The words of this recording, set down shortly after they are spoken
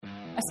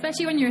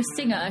especially when you're a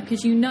singer,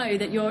 because you know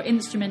that your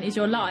instrument is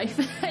your life.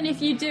 And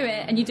if you do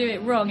it and you do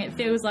it wrong, it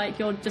feels like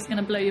you're just going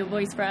to blow your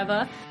voice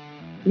forever.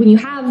 When you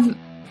have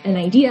an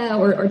idea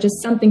or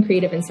just something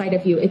creative inside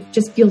of you, it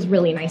just feels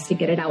really nice to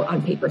get it out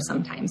on paper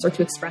sometimes, or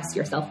to express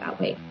yourself that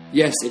way.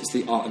 Yes, it's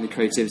the art and the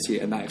creativity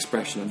and that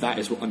expression, and that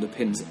is what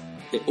underpins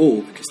it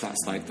all, because that's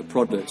like the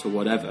product or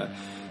whatever,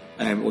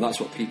 or that's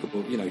what people,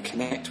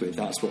 connect with.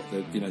 That's what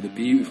the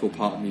beautiful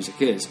part of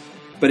music is.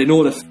 But in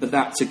order for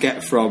that to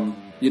get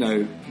from,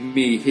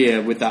 me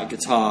here with that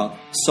guitar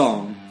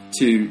song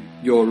to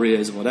your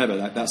ears or whatever,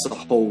 that's a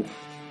whole,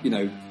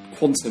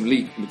 quantum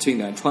leap in between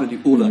there, and trying to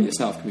do all that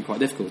yourself can be quite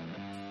difficult.